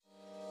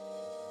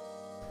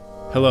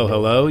Hello,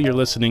 hello. You're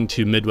listening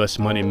to Midwest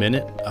Money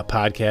Minute, a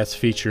podcast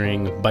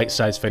featuring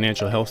bite-sized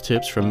financial health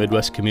tips from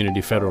Midwest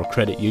Community Federal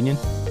Credit Union.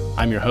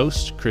 I'm your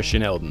host,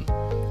 Christian Eldon.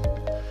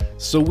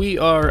 So we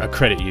are a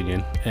credit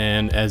union,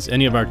 and as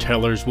any of our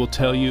tellers will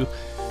tell you,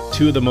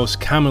 two of the most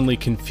commonly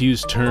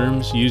confused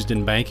terms used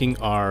in banking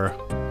are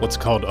what's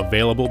called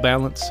available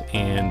balance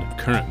and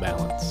current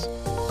balance.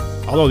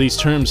 Although these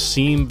terms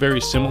seem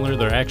very similar,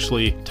 they're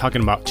actually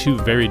talking about two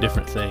very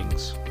different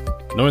things.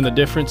 Knowing the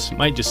difference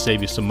might just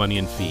save you some money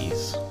in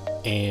fees.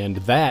 And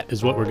that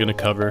is what we're going to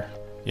cover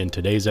in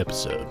today's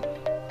episode.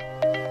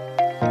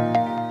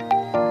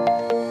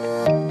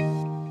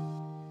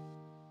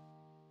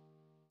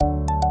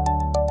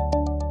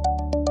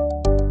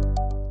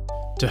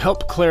 To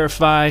help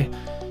clarify,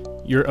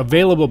 your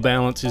available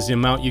balance is the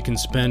amount you can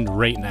spend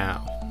right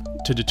now.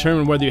 To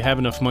determine whether you have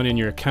enough money in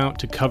your account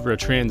to cover a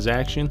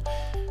transaction,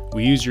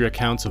 we use your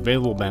account's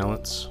available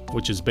balance,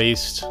 which is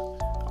based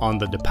on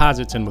the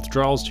deposits and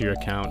withdrawals to your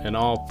account and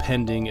all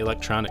pending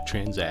electronic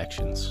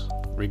transactions,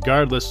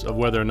 regardless of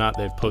whether or not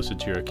they've posted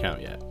to your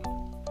account yet.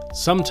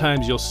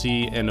 Sometimes you'll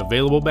see an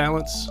available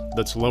balance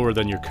that's lower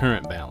than your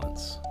current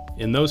balance.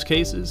 In those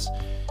cases,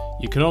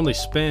 you can only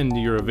spend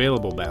your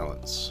available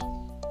balance,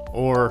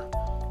 or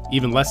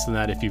even less than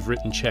that if you've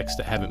written checks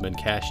that haven't been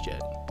cashed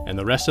yet, and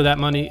the rest of that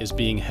money is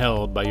being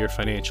held by your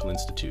financial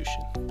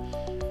institution.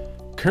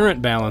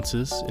 Current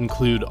balances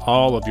include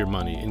all of your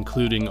money,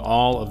 including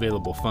all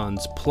available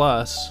funds,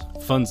 plus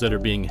funds that are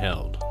being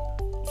held.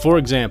 For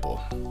example,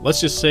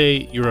 let's just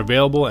say your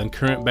available and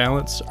current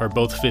balance are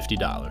both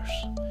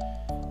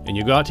 $50, and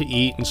you go out to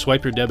eat and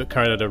swipe your debit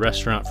card at a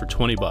restaurant for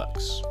 $20.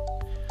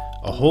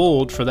 A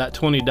hold for that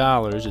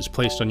 $20 is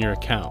placed on your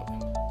account,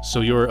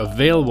 so your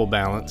available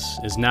balance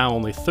is now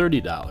only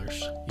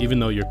 $30, even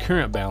though your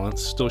current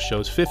balance still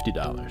shows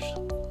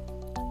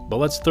 $50. But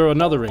let's throw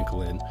another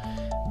wrinkle in.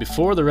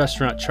 Before the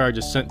restaurant charge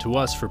is sent to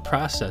us for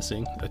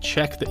processing, a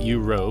check that you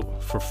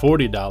wrote for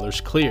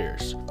 $40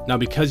 clears. Now,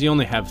 because you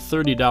only have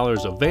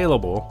 $30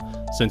 available,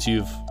 since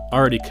you've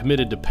already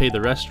committed to pay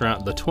the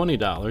restaurant the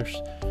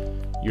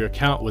 $20, your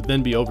account would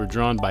then be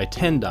overdrawn by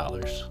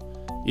 $10,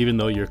 even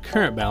though your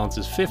current balance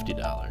is $50.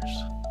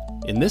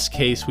 In this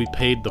case, we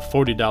paid the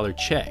 $40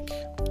 check,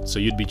 so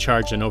you'd be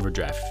charged an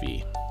overdraft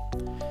fee.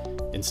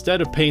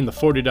 Instead of paying the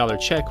 $40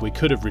 check, we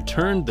could have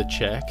returned the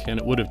check and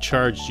it would have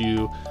charged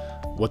you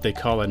what they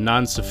call a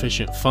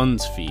non-sufficient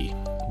funds fee.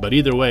 But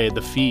either way,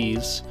 the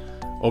fees,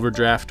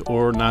 overdraft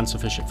or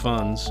non-sufficient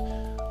funds,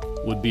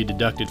 would be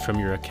deducted from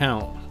your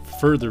account,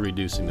 further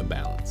reducing the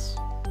balance.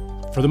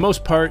 For the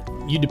most part,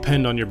 you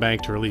depend on your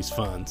bank to release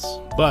funds,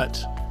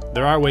 but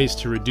there are ways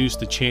to reduce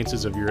the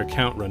chances of your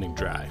account running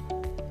dry.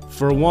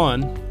 For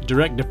one,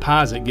 direct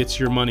deposit gets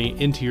your money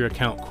into your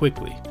account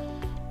quickly.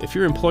 If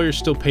your employer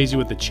still pays you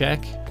with a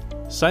check,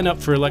 sign up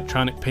for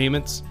electronic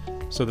payments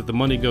so that the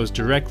money goes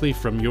directly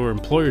from your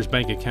employer's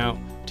bank account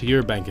to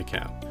your bank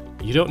account.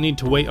 You don't need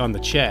to wait on the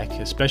check,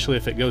 especially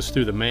if it goes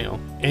through the mail,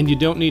 and you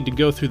don't need to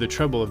go through the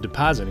trouble of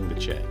depositing the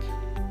check.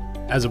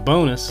 As a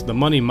bonus, the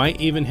money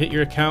might even hit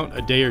your account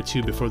a day or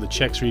two before the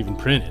checks are even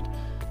printed,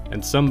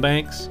 and some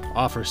banks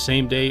offer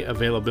same-day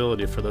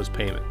availability for those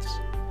payments.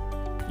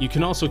 You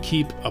can also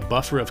keep a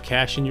buffer of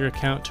cash in your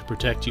account to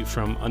protect you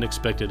from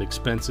unexpected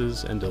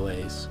expenses and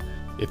delays.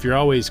 If you're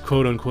always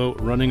quote-unquote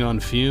running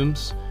on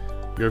fumes,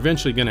 you're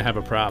eventually going to have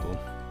a problem.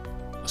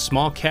 A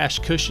small cash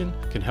cushion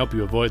can help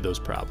you avoid those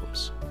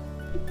problems.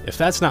 If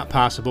that's not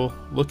possible,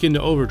 look into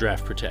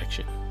overdraft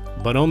protection,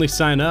 but only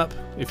sign up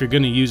if you're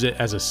going to use it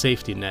as a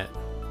safety net.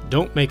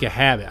 Don't make a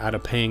habit out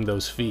of paying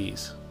those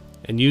fees,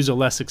 and use a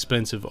less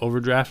expensive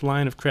overdraft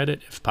line of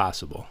credit if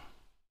possible.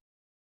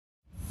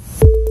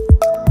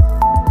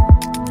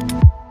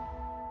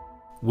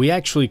 We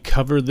actually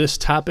cover this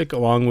topic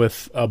along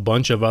with a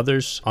bunch of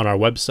others on our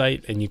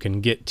website, and you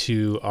can get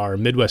to our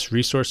Midwest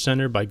Resource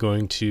Center by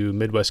going to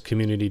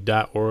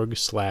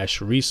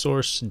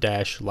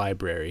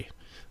midwestcommunity.org/resource-library.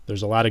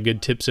 There's a lot of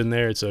good tips in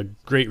there. It's a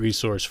great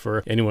resource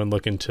for anyone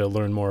looking to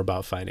learn more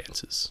about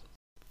finances.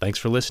 Thanks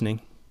for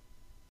listening.